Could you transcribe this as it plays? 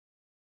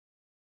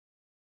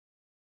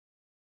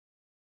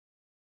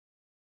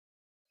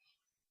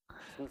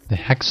The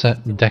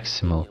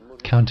hexadecimal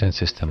counting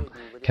system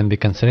can be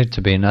considered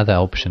to be another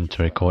option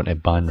to record a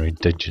binary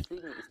digit.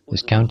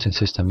 This counting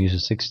system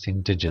uses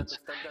 16 digits.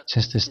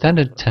 Since the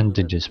standard 10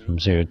 digits from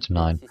 0 to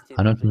 9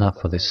 are not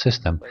enough for this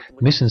system,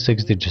 the missing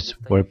 6 digits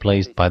were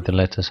replaced by the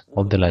letters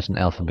of the Latin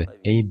alphabet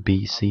A,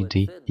 B, C,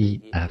 D, E,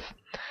 F.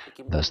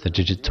 Thus the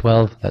digit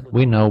 12 that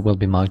we know will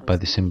be marked by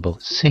the symbol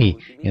C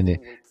in the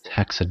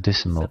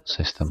hexadecimal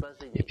system.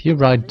 If you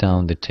write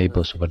down the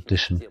tables of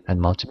addition and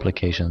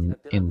multiplication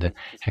in the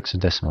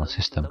hexadecimal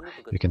system,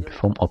 you can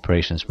perform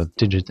operations with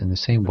digits in the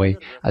same way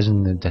as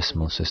in the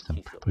decimal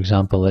system. For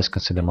example, let's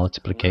consider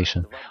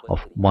multiplication of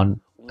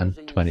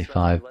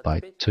 125 by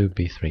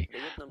 2b3.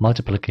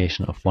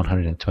 Multiplication of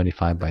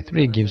 125 by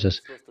 3 gives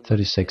us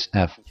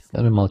 36f.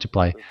 Then we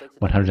multiply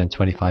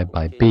 125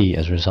 by b.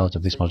 As a result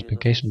of this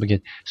multiplication, we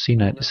get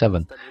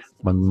C97.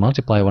 When we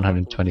multiply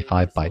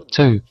 125 by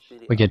 2,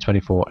 we get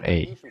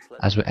 24a.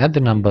 As we add the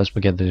numbers,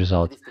 we get the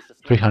result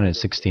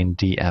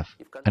 316df.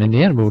 And in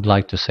the end, we would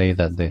like to say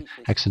that the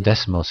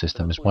hexadecimal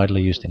system is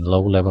widely used in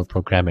low-level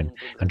programming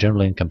and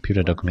generally in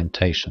computer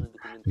documentation,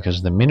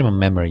 because the minimum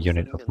memory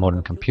unit of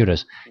modern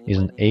computers is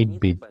an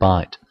 8-bit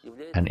byte,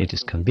 and it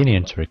is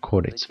convenient to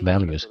record its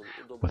values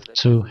with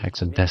 2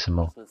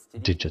 hexadecimal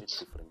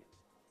digits.